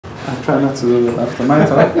I try not to do it after my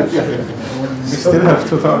talk. We still have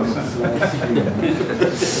 2 talks.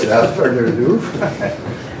 Without further ado,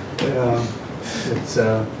 it's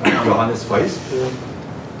Johannes Feist, who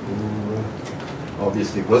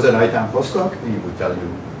obviously was an ITAMP postdoc. He would tell you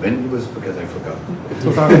when he was, because I forgot.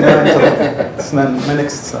 2009, so it's then my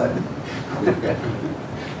next slide.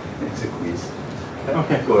 It's a quiz.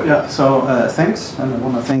 Okay, go ahead. Yeah, so thanks, and I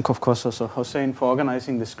want to thank, of course, also Hossein for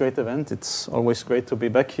organizing this great event. It's always great to be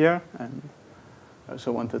back here, and I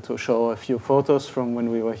also wanted to show a few photos from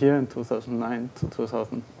when we were here in 2009 to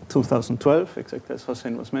 2012, exactly as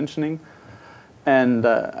Hossein was mentioning. And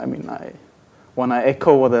I mean, I want to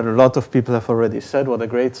echo what a lot of people have already said, what a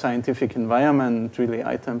great scientific environment really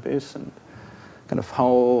ITAMP is, and kind of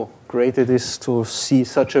how great it is to see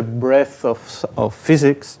such a breadth of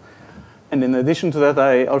physics. And in addition to that,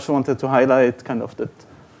 I also wanted to highlight kind of that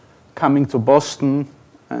coming to Boston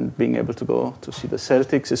and being able to go to see the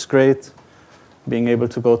Celtics is great. Being able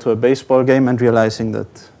to go to a baseball game and realizing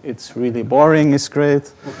that it's really boring is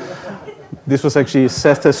great. This was actually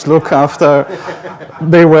Seth's look after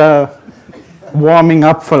they were warming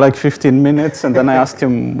up for like 15 minutes, and then I asked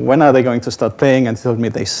him, when are they going to start playing? And he told me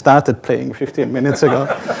they started playing 15 minutes ago.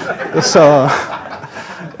 So,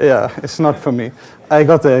 yeah, it's not for me. I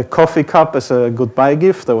got a coffee cup as a goodbye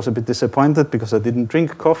gift. I was a bit disappointed because I didn't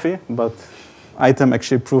drink coffee, but ITAMP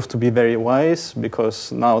actually proved to be very wise,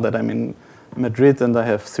 because now that I'm in Madrid and I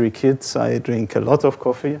have 3 kids, I drink a lot of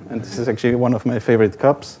coffee, and this is actually one of my favorite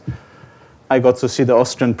cups. I got to see the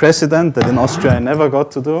Austrian president, that in Austria I never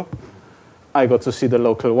got to do. I got to see the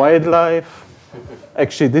local wildlife.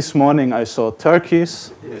 Actually, this morning I saw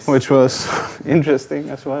turkeys, yes, which was interesting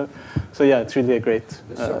as well. So yeah, it's really a great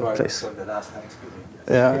place. The last Thanksgiving.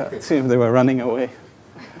 Yeah, it seemed they were running away.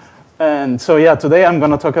 And so yeah, today I'm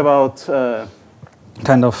going to talk about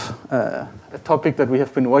kind of a topic that we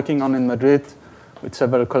have been working on in Madrid with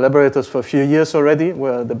several collaborators for a few years already,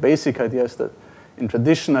 where the basic idea is that in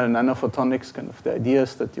traditional nanophotonics, kind of the idea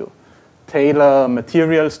is that you tailor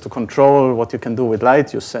materials to control what you can do with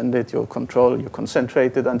light. You send it, you control, you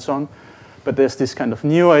concentrate it, and so on. But there's this kind of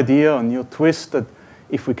new idea, a new twist, that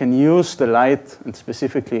if we can use the light, and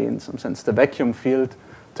specifically in some sense the vacuum field,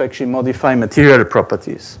 to actually modify material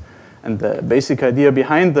properties. And the basic idea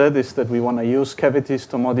behind that is that we want to use cavities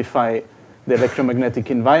to modify the electromagnetic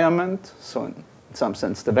environment, so in some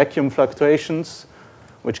sense the vacuum fluctuations,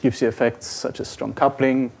 which gives you effects such as strong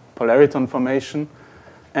coupling, polariton formation,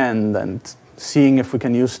 and seeing if we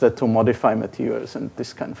can use that to modify materials. And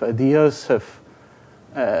this kind of ideas have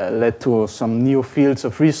led to some new fields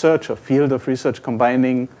of research, a field of research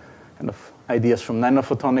combining kind of ideas from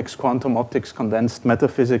nanophotonics, quantum optics, condensed matter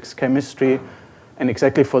physics, chemistry. And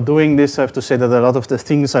exactly for doing this, I have to say that a lot of the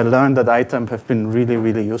things I learned at ITAMP have been really,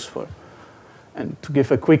 really useful. And to give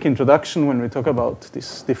a quick introduction, when we talk about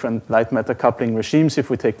these different light-matter coupling regimes, if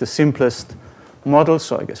we take the simplest model,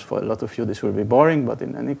 so I guess for a lot of you this will be boring, but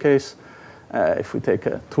in any case, if we take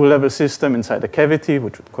a 2-level system inside a cavity,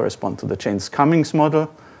 which would correspond to the Jaynes-Cummings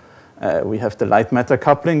model, we have the light-matter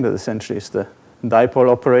coupling that essentially is the dipole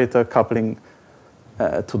operator coupling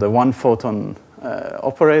to the 1-photon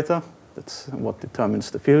operator. That's what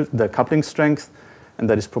determines the field, the coupling strength, and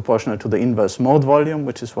that is proportional to the inverse mode volume,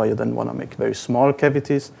 which is why you then want to make very small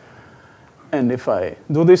cavities. And if I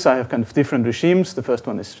do this, I have kind of different regimes. The first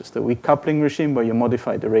one is just a weak coupling regime, where you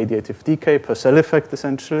modify the radiative decay per cell effect,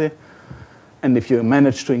 essentially. And if you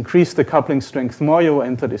manage to increase the coupling strength more, you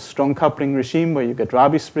enter this strong coupling regime, where you get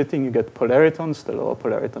Rabi splitting, you get polaritons, the lower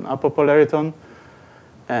polariton, upper polariton.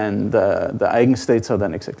 And the eigenstates are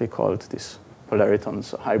then exactly called these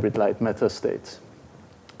polaritons, hybrid light matter states.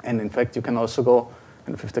 And in fact, you can also go,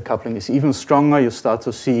 and if the coupling is even stronger, you start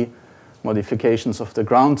to see modifications of the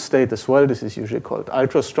ground state as well. This is usually called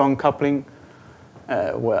ultra-strong coupling,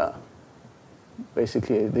 where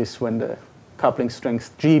basically when the coupling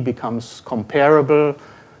strength G becomes comparable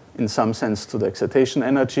in some sense to the excitation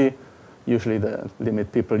energy. Usually the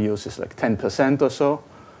limit people use is like 10% or so.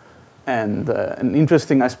 And an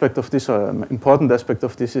interesting aspect of this, or an important aspect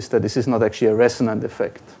of this, is that this is not actually a resonant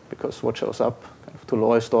effect, because what shows up kind of to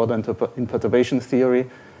lowest order in perturbation theory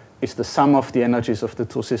is the sum of the energies of the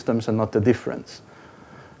 2 systems and not the difference.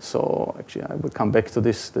 So actually, I will come back to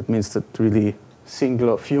this. That means that really single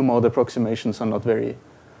or few mode approximations are not very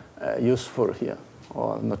useful here,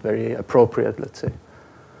 or not very appropriate, let's say.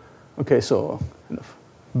 Okay, so kind of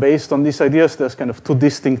based on these ideas, there's kind of 2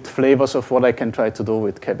 distinct flavors of what I can try to do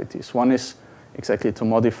with cavities. One is exactly to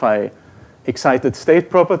modify excited state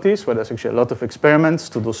properties, where there's actually a lot of experiments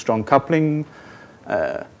to do strong coupling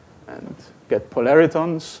and get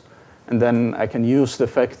polaritons. And then I can use the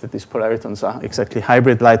fact that these polaritons are exactly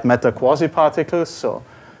hybrid light-matter quasi-particles. So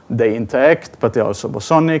they interact, but they're also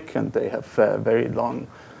bosonic, and they have very long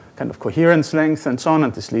kind of coherence length and so on.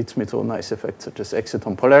 And this leads me to nice effects such as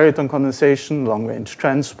exciton-polariton condensation, long-range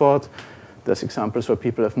transport. There's examples where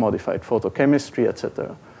people have modified photochemistry,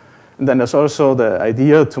 etc. And then there's also the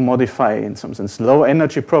idea to modify, in some sense,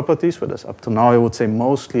 low-energy properties, where there's up to now, I would say,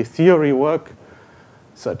 mostly theory work,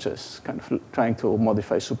 such as kind of trying to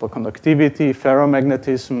modify superconductivity,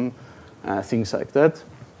 ferromagnetism, things like that.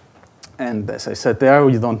 And as I said there,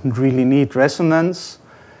 you don't really need resonance.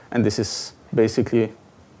 And this is basically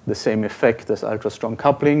the same effect as ultra-strong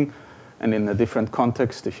coupling. And in a different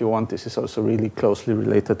context, if you want, this is also really closely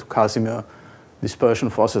related to Casimir dispersion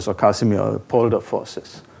forces or Casimir Polder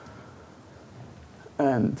forces.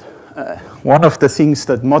 And one of the things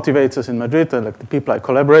that motivates us in Madrid, like the people I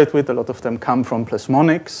collaborate with, a lot of them come from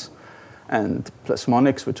plasmonics. And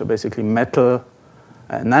plasmonics, which are basically metal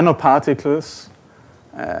nanoparticles,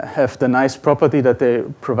 have the nice property that they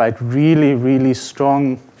provide really, really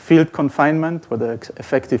strong field confinement, where the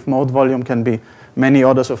effective mode volume can be many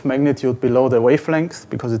orders of magnitude below the wavelength,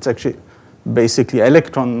 because it's actually basically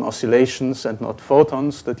electron oscillations and not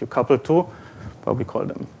photons that you couple to. But we call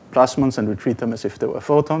them plasmons, and we treat them as if they were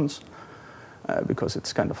photons, because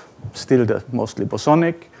it's kind of still mostly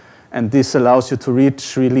bosonic. And this allows you to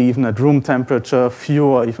reach really, even at room temperature,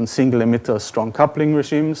 fewer, even single emitter strong coupling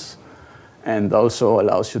regimes, and also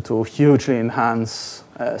allows you to hugely enhance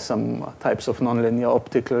some types of nonlinear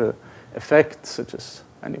optical effects, such as,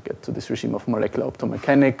 and you get to this regime of molecular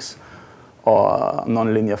optomechanics, or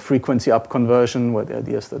nonlinear frequency upconversion, where the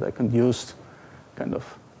idea is that I can use kind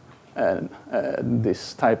of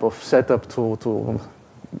this type of setup to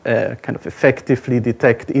kind of effectively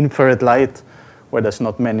detect infrared light, where there's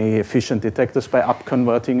not many efficient detectors, by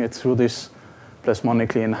upconverting it through this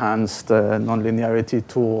plasmonically enhanced nonlinearity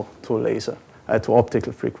to laser, to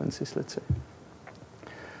optical frequencies, let's say.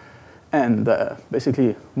 And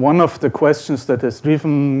basically, one of the questions that has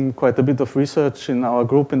driven quite a bit of research in our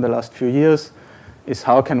group in the last few years is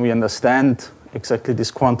how can we understand exactly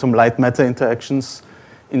these quantum light-matter interactions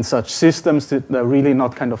in such systems that are really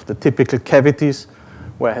not kind of the typical cavities,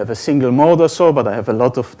 where I have a single mode or so, but I have a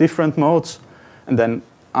lot of different modes. And then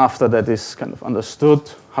after that is kind of understood,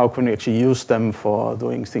 how can we actually use them for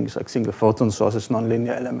doing things like single photon sources,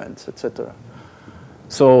 nonlinear elements, etc.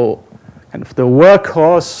 So kind of the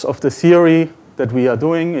workhorse of the theory that we are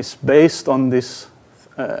doing is based on this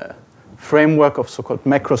framework of so-called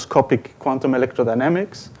macroscopic quantum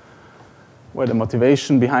electrodynamics, where the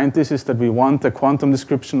motivation behind this is that we want a quantum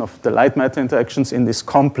description of the light-matter interactions in these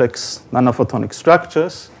complex nanophotonic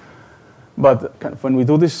structures. But kind of when we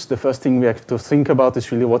do this, the first thing we have to think about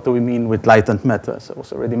is really what do we mean with light and matter. As I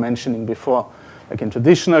was already mentioning before, like in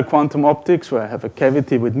traditional quantum optics, where I have a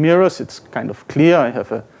cavity with mirrors, it's kind of clear. I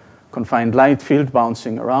have a confined light field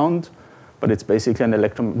bouncing around, but it's basically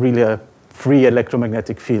really a free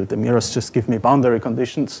electromagnetic field. The mirrors just give me boundary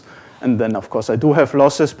conditions. And then, of course, I do have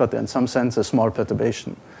losses, but in some sense, a small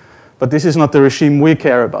perturbation. But this is not the regime we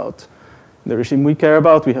care about. The regime we care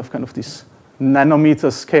about, we have kind of these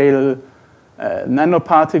nanometer scale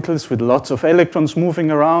nanoparticles with lots of electrons moving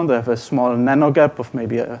around. I have a small nanogap of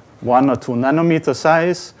maybe a 1 or 2 nanometer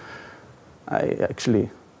size. I actually,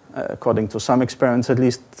 according to some experiments at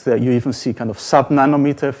least, you even see kind of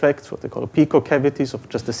sub-nanometer effects, what they call pico-cavities, of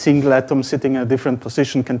just a single atom sitting in a different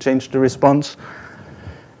position can change the response.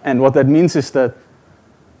 And what that means is that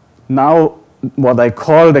now what I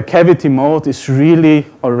call the cavity mode is really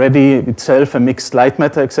already itself a mixed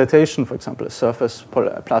light-matter excitation, for example, a surface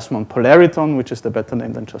plasmon polariton, which is the better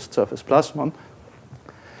name than just surface plasmon.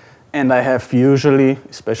 And I have usually,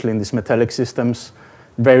 especially in these metallic systems,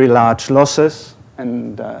 very large losses,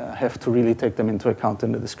 and have to really take them into account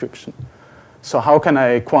in the description. So how can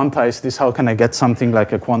I quantize this? How can I get something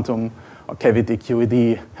like a quantum or cavity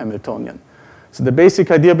QED Hamiltonian? So the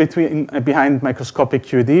basic idea behind microscopic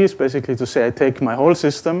QED is basically to say I take my whole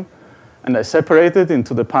system and I separate it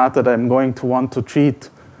into the part that I'm going to want to treat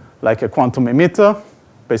like a quantum emitter,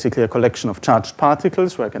 basically a collection of charged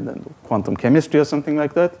particles where I can then do quantum chemistry or something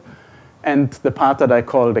like that, and the part that I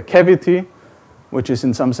call the cavity, which is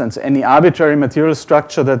in some sense any arbitrary material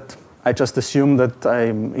structure that I just assume that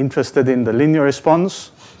I'm interested in the linear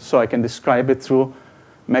response, so I can describe it through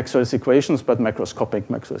Maxwell's equations, but macroscopic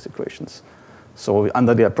Maxwell's equations. So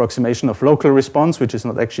under the approximation of local response, which is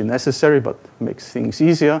not actually necessary, but makes things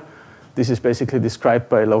easier, this is basically described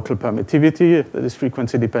by local permittivity, that is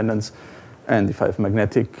frequency dependence, and if I have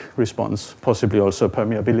magnetic response, possibly also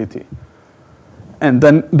permeability. And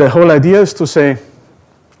then the whole idea is to say,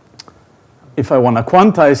 if I want to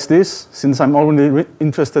quantize this, since I'm only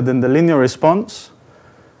interested in the linear response,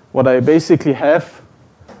 what I basically have,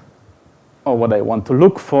 or what I want to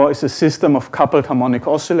look for, is a system of coupled harmonic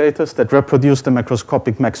oscillators that reproduce the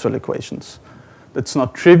macroscopic Maxwell equations. That's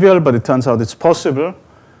not trivial, but it turns out it's possible.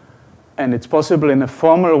 And it's possible in a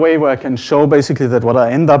formal way where I can show basically that what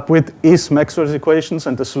I end up with is Maxwell's equations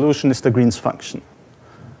and the solution is the Green's function.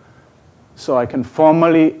 So I can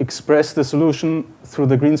formally express the solution through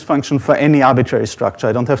the Green's function for any arbitrary structure.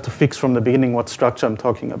 I don't have to fix from the beginning what structure I'm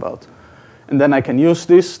talking about. And then I can use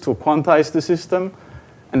this to quantize the system,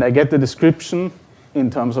 and I get the description in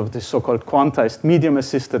terms of this so-called quantized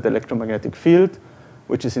medium-assisted electromagnetic field,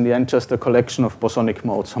 which is in the end just a collection of bosonic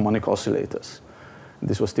modes, harmonic oscillators.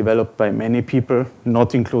 This was developed by many people,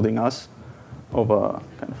 not including us, over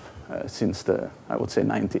kind of since the, I would say,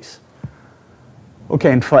 90s.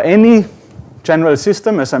 Okay, and for any general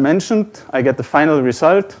system, as I mentioned, I get the final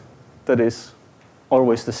result that is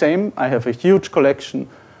always the same. I have a huge collection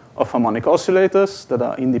of harmonic oscillators that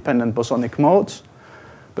are independent bosonic modes.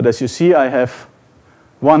 But as you see, I have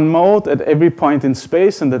one mode at every point in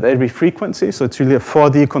space and at every frequency. So it's really a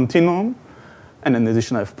 4D continuum. And in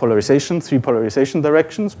addition, I have polarization, 3 polarization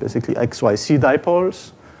directions, basically X, Y, Z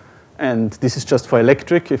dipoles. And this is just for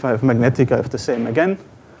electric. If I have magnetic, I have the same again.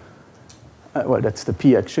 Well, that's the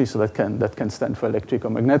P actually, so that can stand for electric or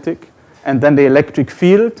magnetic. And then the electric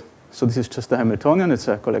field. So this is just the Hamiltonian. It's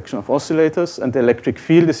a collection of oscillators. And the electric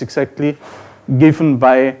field is exactly given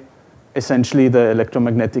by essentially the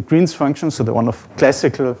electromagnetic Green's function, so the one of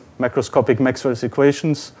classical macroscopic Maxwell's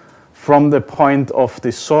equations, from the point of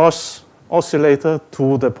the source oscillator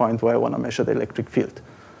to the point where I want to measure the electric field.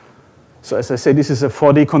 So as I say, this is a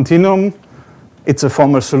 4D continuum. It's a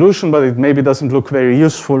formal solution, but it maybe doesn't look very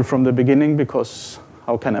useful from the beginning because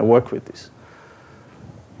how can I work with this?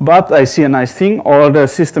 But I see a nice thing. All the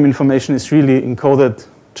system information is really encoded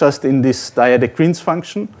just in this dyadic Green's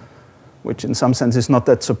function, which in some sense is not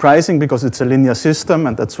that surprising because it's a linear system,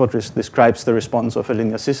 and that's what describes the response of a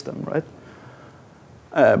linear system, right?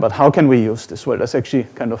 But how can we use this? Well, that's actually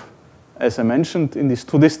kind of, as I mentioned, in these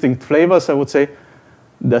 2 distinct flavors, I would say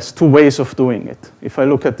there's 2 ways of doing it. If I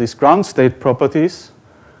look at these ground state properties,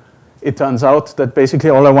 it turns out that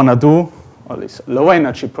basically all I want to do, all these low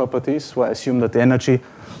energy properties, where I assume that the energy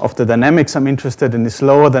of the dynamics I'm interested in is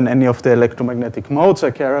lower than any of the electromagnetic modes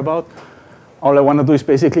I care about, all I want to do is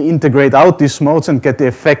basically integrate out these modes and get the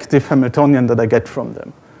effective Hamiltonian that I get from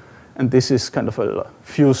them. And this is kind of a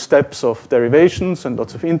few steps of derivations and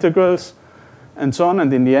lots of integrals and so on.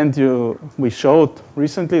 And in the end, we showed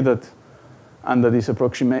recently that under these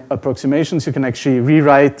approximations, you can actually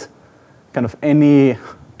rewrite kind of any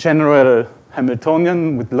general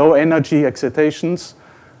Hamiltonian with low energy excitations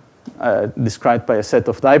described by a set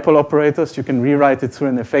of dipole operators. You can rewrite it through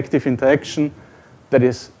an effective interaction that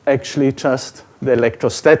is actually just the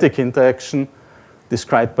electrostatic interaction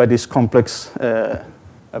described by this complex, by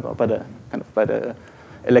the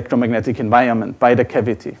electromagnetic environment, by the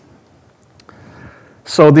cavity.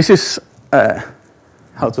 So this is,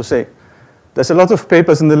 how to say, there's a lot of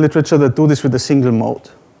papers in the literature that do this with a single mode.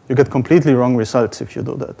 You get completely wrong results if you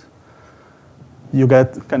do that. You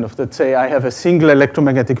get kind of, let's say I have a single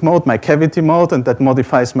electromagnetic mode, my cavity mode, and that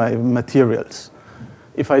modifies my materials.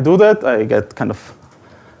 If I do that, I get kind of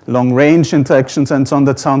long range interactions and so on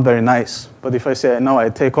that sound very nice. But if I say, no, I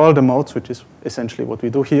take all the modes, which is essentially what we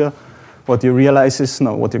do here, what you realize is,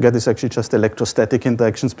 no, what you get is actually just electrostatic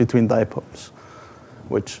interactions between dipoles,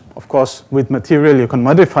 which, of course, with material you can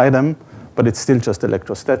modify them, but it's still just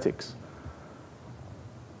electrostatics.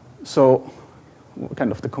 So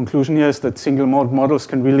kind of the conclusion here is that single mode models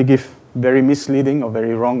can really give very misleading or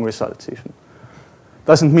very wrong results even.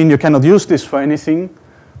 Doesn't mean you cannot use this for anything.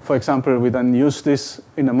 For example, we then use this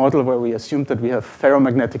in a model where we assume that we have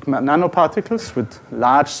ferromagnetic nanoparticles with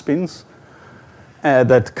large spins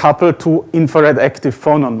that couple to infrared active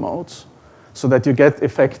phonon modes, so that you get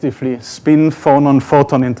effectively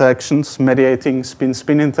spin-phonon-photon interactions mediating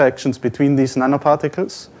spin-spin interactions between these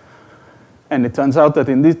nanoparticles. And it turns out that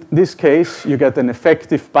in this case, you get an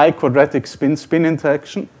effective biquadratic spin-spin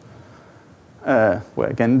interaction, where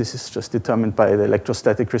again, this is just determined by the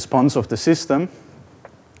electrostatic response of the system.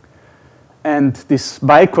 And this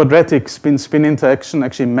biquadratic spin-spin interaction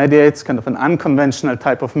actually mediates kind of an unconventional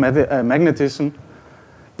type of magnetism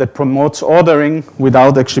that promotes ordering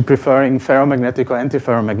without actually preferring ferromagnetic or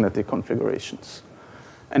antiferromagnetic configurations.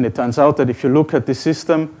 And it turns out that if you look at this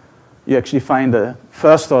system, you actually find a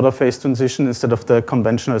first-order phase transition instead of the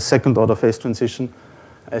conventional second-order phase transition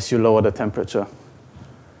as you lower the temperature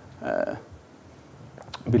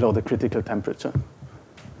below the critical temperature.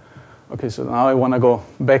 Okay, so now I want to go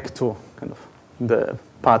back to kind of the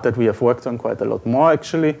part that we have worked on quite a lot more,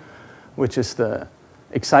 actually, which is the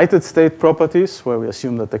excited state properties, where we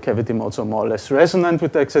assume that the cavity modes are more or less resonant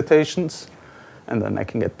with the excitations, and then I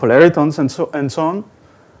can get polaritons and so on.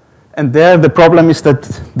 And there, the problem is that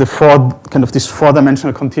this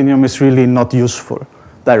four-dimensional continuum is really not useful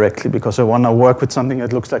directly, because I want to work with something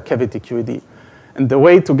that looks like cavity QED. And the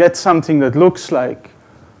way to get something that looks like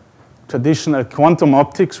traditional quantum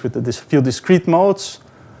optics with a few discrete modes,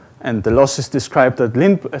 and the losses described as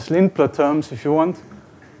Lindblad terms, if you want,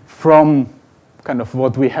 from kind of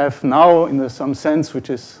what we have now in some sense, which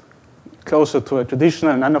is closer to a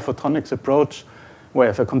traditional nanophotonics approach, where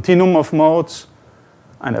I have a continuum of modes,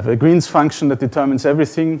 and I have a Green's function that determines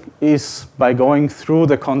everything, is by going through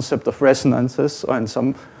the concept of resonances, or in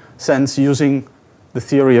some sense using the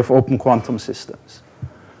theory of open quantum systems.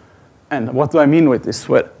 And what do I mean with this?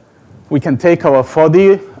 Well, we can take our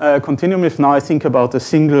 4D continuum. If now I think about a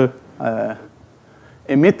single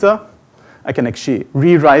emitter, I can actually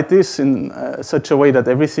rewrite this in such a way that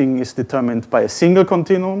everything is determined by a single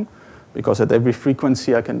continuum, because at every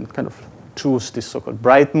frequency I can kind of choose this so-called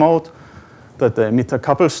bright mode that the emitter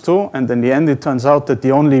couples to, and in the end it turns out that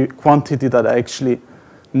the only quantity that I actually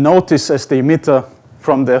notice as the emitter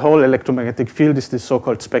from the whole electromagnetic field is this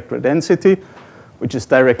so-called spectral density, which is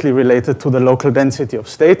directly related to the local density of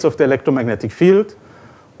states of the electromagnetic field,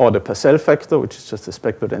 or the Purcell factor, which is just the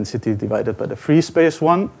spectral density divided by the free space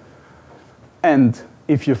one. And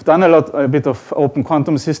if you've done a bit of open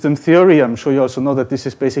quantum system theory, I'm sure you also know that this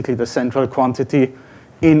is basically the central quantity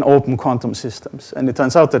in open quantum systems. And it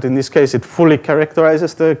turns out that in this case, it fully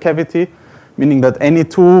characterizes the cavity, meaning that any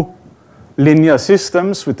two linear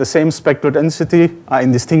systems with the same spectral density are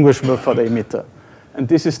indistinguishable for the emitter. And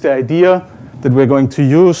this is the idea that we're going to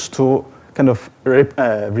use to kind of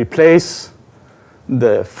replace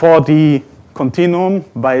the 4D continuum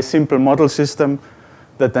by a simple model system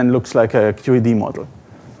that then looks like a QED model.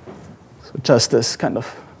 So just as kind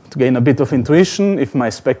of to gain a bit of intuition, if my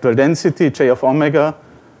spectral density, J of omega,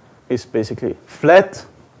 is basically flat,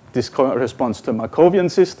 this corresponds to a Markovian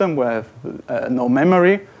system where I have no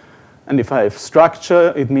memory. And if I have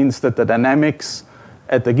structure, it means that the dynamics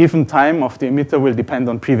at a given time of the emitter will depend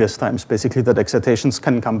on previous times, basically that excitations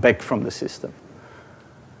can come back from the system.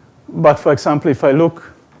 But for example, if I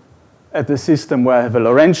look at the system where I have a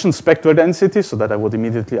Lorentzian spectral density, so that I would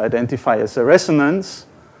immediately identify as a resonance,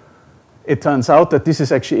 it turns out that this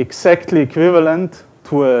is actually exactly equivalent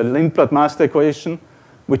to a Lindblad master equation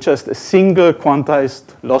with just a single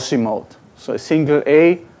quantized lossy mode. So a single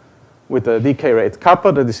A with a decay rate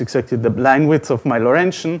kappa, that is exactly the line width of my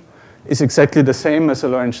Lorentzian, is exactly the same as a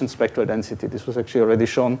Lorentzian spectral density. This was actually already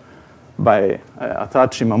shown by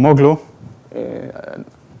Atachi Mamoglu,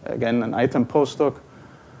 again an ITAMP postdoc,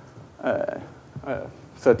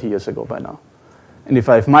 30 years ago by now. And if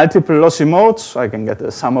I have multiple lossy modes, I can get a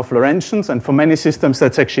sum of Lorentzians, and for many systems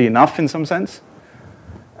that's actually enough in some sense.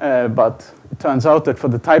 But it turns out that for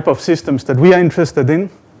the type of systems that we are interested in,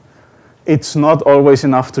 it's not always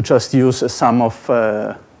enough to just use a sum of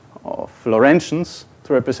Lorentzians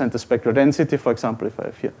to represent the spectral density. For example, if I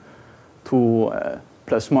have here two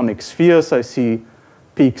plasmonic spheres, I see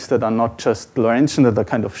peaks that are not just Lorentzian, that are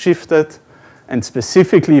kind of shifted. And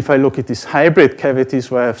specifically, if I look at these hybrid cavities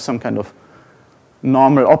where I have some kind of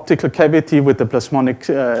normal optical cavity with the plasmonic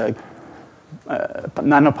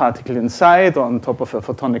nanoparticle inside, on top of a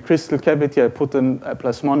photonic crystal cavity, I put in a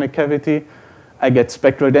plasmonic cavity, I get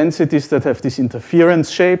spectral densities that have these interference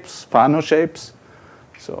shapes, Fano shapes.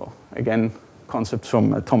 So again, concepts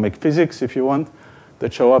from atomic physics, if you want,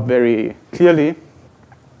 that show up very clearly.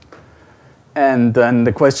 And then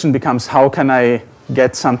the question becomes, how can I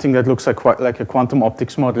get something that looks like a quantum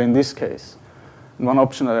optics model in this case? And one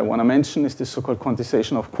option that I want to mention is this so-called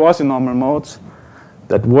quantization of quasi-normal modes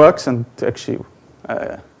that works and actually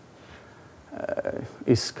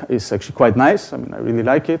is actually quite nice. I mean, I really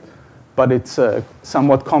like it. But it's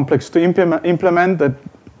somewhat complex to implement that,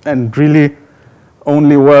 and really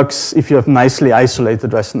only works if you have nicely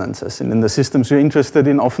isolated resonances. And in the systems you're interested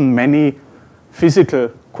in, often many physical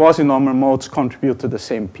quasi-normal modes contribute to the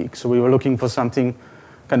same peak. So we were looking for something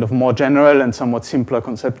kind of more general and somewhat simpler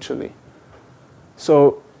conceptually.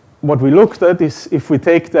 So what we looked at is if we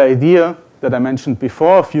take the idea that I mentioned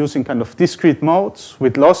before of using kind of discrete modes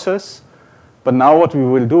with losses, but now what we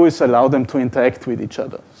will do is allow them to interact with each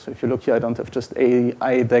other. So if you look here, I don't have just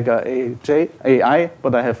AI dagger AI,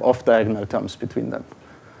 but I have off-diagonal terms between them.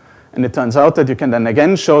 And it turns out that you can then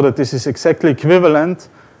again show that this is exactly equivalent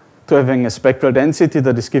to having a spectral density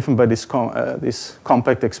that is given by this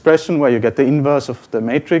compact expression where you get the inverse of the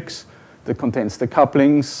matrix that contains the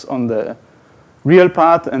couplings on the real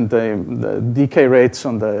part and the decay rates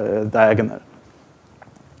on the diagonal.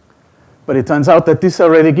 But it turns out that this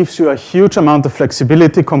already gives you a huge amount of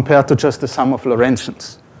flexibility compared to just the sum of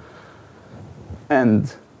Lorentzians.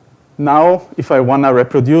 And now, if I want to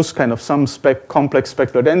reproduce kind of some complex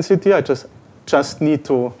spectral density, I just need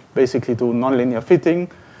to basically do nonlinear fitting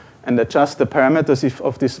and adjust the parameters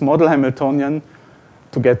of this model Hamiltonian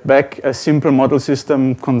to get back a simple model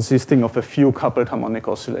system consisting of a few coupled harmonic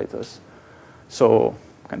oscillators. So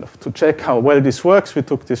kind of to check how well this works, we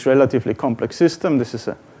took this relatively complex system. This is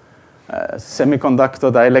a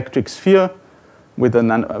semiconductor dielectric sphere with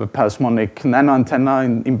a parsmonic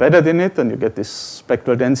nanoantenna embedded in it, and you get this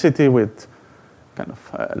spectral density with kind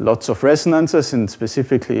of lots of resonances and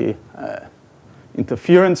specifically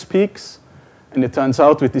interference peaks. And it turns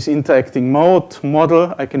out with this interacting mode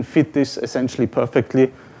model, I can fit this essentially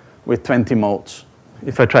perfectly with 20 modes.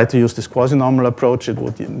 If I try to use this quasi-normal approach, it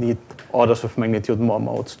would need orders of magnitude more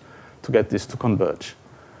modes to get this to converge.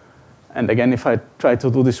 And again, if I try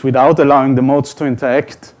to do this without allowing the modes to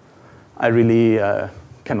interact, I really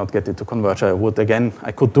cannot get it to converge.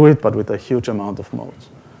 I could do it, but with a huge amount of modes.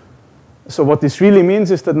 So what this really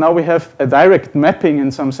means is that now we have a direct mapping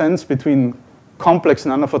in some sense between complex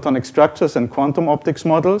nanophotonic structures and quantum optics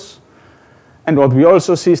models. And what we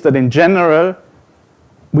also see is that in general,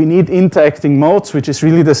 we need interacting modes, which is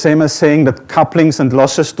really the same as saying that couplings and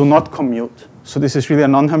losses do not commute. So this is really a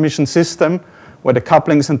non-Hermitian system where the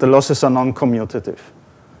couplings and the losses are non-commutative.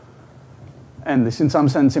 And this in some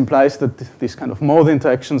sense implies that these kind of mode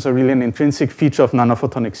interactions are really an intrinsic feature of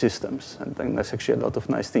nanophotonic systems. And then there's actually a lot of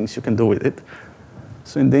nice things you can do with it.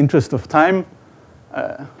 So in the interest of time,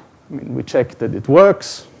 we checked that it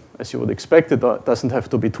works. As you would expect, it doesn't have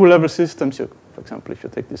to be two-level systems. For example, if you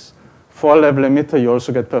take this 4-level emitter, you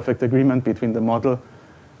also get perfect agreement between the model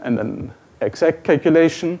and an exact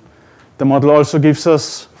calculation. The model also gives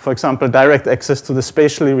us, for example, direct access to the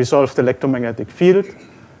spatially resolved electromagnetic field.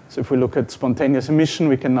 So if we look at spontaneous emission,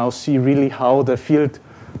 we can now see really how the field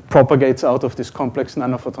propagates out of this complex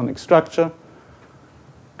nanophotonic structure.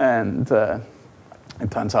 And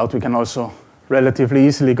it turns out we can also relatively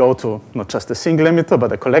easily go to not just a single emitter,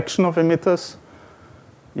 but a collection of emitters.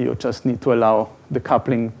 You just need to allow the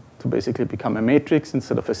coupling to basically become a matrix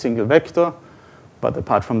instead of a single vector. But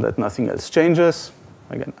apart from that, nothing else changes.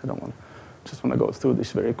 Again, just want to go through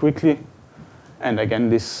this very quickly. And again,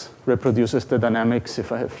 this reproduces the dynamics.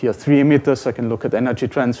 If I have here 3 emitters, I can look at energy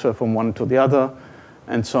transfer from one to the other,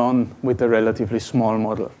 and so on with a relatively small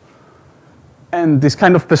model. And this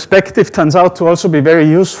kind of perspective turns out to also be very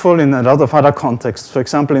useful in a lot of other contexts. For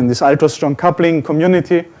example, in this ultra-strong coupling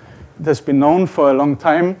community, it has been known for a long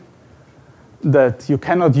time that you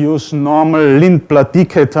cannot use normal Lindblad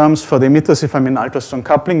decay terms for the emitters if I'm in ultra-strong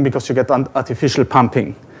coupling because you get artificial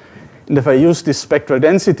pumping. And if I use this spectral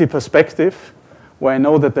density perspective, where I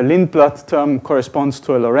know that the Lindblad term corresponds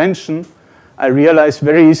to a Lorentzian, I realize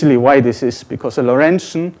very easily why this is, because a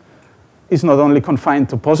Lorentzian is not only confined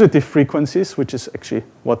to positive frequencies, which is actually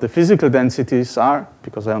what the physical densities are,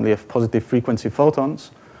 because I only have positive frequency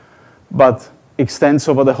photons, but extends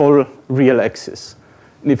over the whole real axis.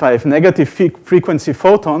 And if I have negative frequency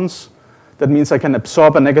photons, that means I can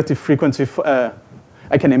absorb a negative frequency,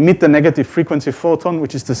 I can emit a negative frequency photon,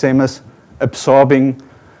 which is the same as absorbing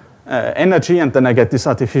energy, and then I get this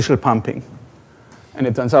artificial pumping. And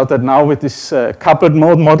it turns out that now with this coupled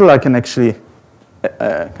mode model, I can actually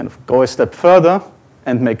kind of go a step further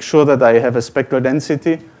and make sure that I have a spectral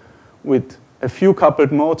density with a few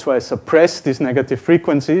coupled modes where I suppress these negative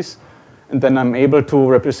frequencies, and then I'm able to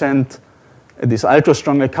represent this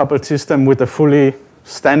ultra-strongly coupled system with a fully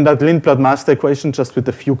standard Lindblad master equation just with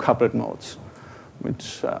a few coupled modes,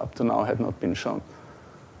 which up to now had not been shown.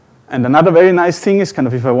 And another very nice thing is kind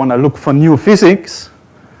of if I want to look for new physics,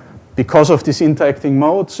 because of these interacting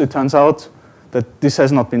modes, it turns out that this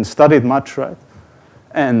has not been studied much, right?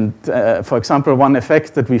 And for example, one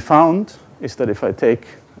effect that we found is that if I take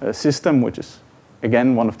a system, which is,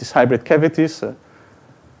 again, one of these hybrid cavities, a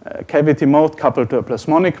cavity mode coupled to a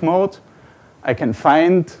plasmonic mode, I can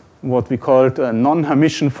find what we called a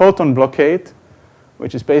non-Hermitian photon blockade,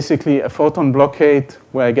 which is basically a photon blockade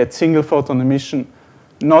where I get single photon emission,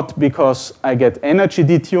 not because I get energy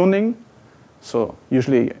detuning. So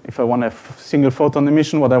usually, if I want a single photon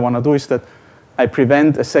emission, what I want to do is that I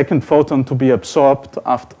prevent a second photon to be absorbed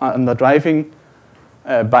under driving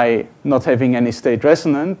by not having any state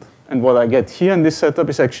resonant. And what I get here in this setup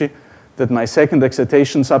is actually that my second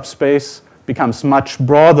excitation subspace becomes much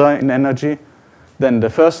broader in energy than the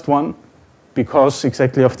first one because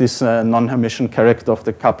exactly of this non-Hermitian character of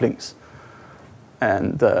the couplings.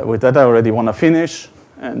 And with that, I already want to finish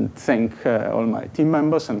and thank all my team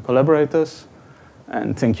members and collaborators.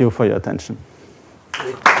 And thank you for your attention.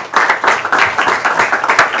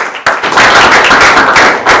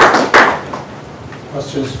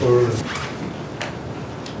 Questions for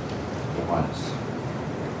Johannes?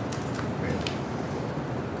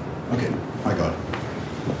 Okay, I got it.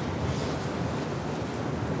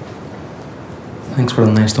 Thanks for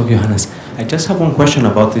the nice talk, Johannes. I just have one question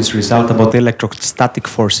about this result, about the electrostatic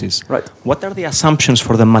forces. Right. What are the assumptions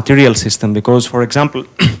for the material system? Because, for example,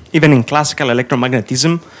 even in classical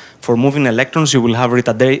electromagnetism, for moving electrons, you will have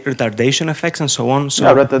retardation effects and so on. So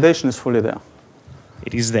yeah, retardation is fully there.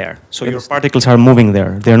 it is there. So your particles are moving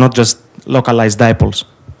there. They're not just localized dipoles.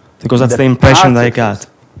 Because that's the impression that I got.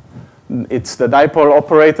 It's the dipole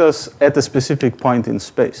operators at a specific point in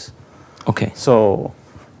space. Okay. So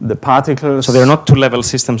the particles... So they're not two-level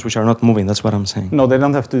systems which are not moving. That's what I'm saying. No, they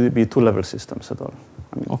don't have to be two-level systems at all.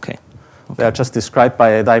 I mean, Okay. They are just described by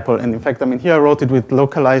a dipole. And in fact, I mean, here I wrote it with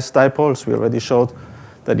localized dipoles. We already showed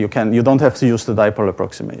that you don't have to use the dipole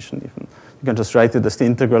approximation even. You can just write it as the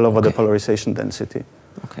integral over the polarization density.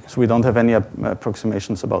 Okay. So we don't have any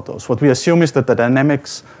approximations about those. What we assume is that the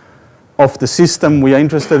dynamics of the system we are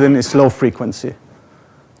interested in is low frequency.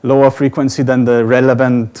 Lower frequency than the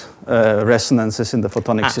relevant resonances in the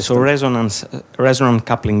photonic system. So resonant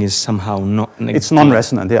coupling is somehow not... It's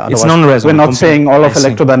non-resonant, yeah. It's non-resonant. We're not saying all of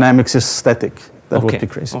electrodynamics is static. That would be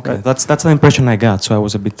crazy. Okay, right? that's the impression I got, so I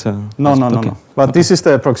was a bit... No. But this is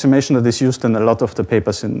the approximation that is used in a lot of the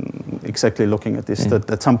papers in exactly looking at this. Yeah. That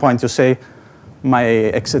at some point you say, my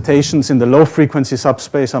excitations in the low frequency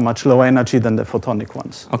subspace are much lower energy than the photonic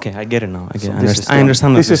ones. Okay, I get it now. I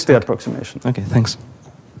understand. This is the approximation. Okay, thanks.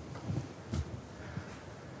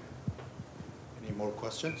 Any more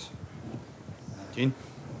questions? Jean?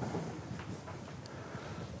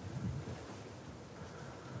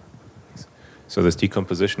 So this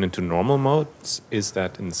decomposition into normal modes, is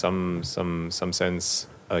that in some sense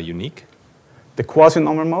unique? The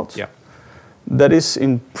quasi-normal modes? Yeah. That is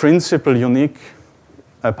in principle unique,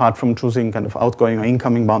 apart from choosing kind of outgoing or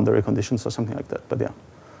incoming boundary conditions or something like that. But yeah,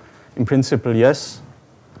 in principle, yes.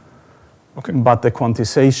 Okay. But the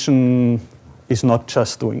quantization is not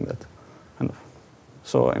just doing that. Kind of.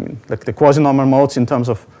 So I mean, like the quasi-normal modes in terms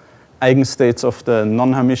of eigenstates of the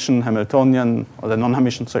non-Hermitian Hamiltonian, or the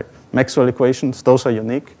non-Hermitian, sorry, Maxwell equations, those are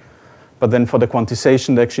unique. But then for the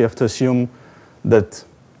quantization, they actually have to assume that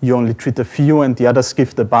you only treat a few and the others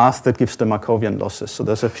give the bath that gives the Markovian losses. So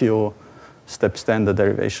there's a few steps there in the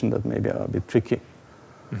derivation that maybe are a bit tricky.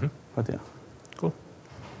 Mm-hmm. But yeah. Cool.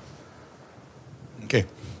 Okay.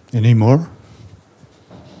 Any more?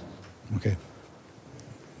 Okay.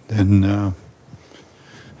 Then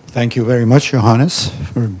thank you very much, Johannes,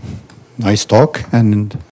 for a nice talk. And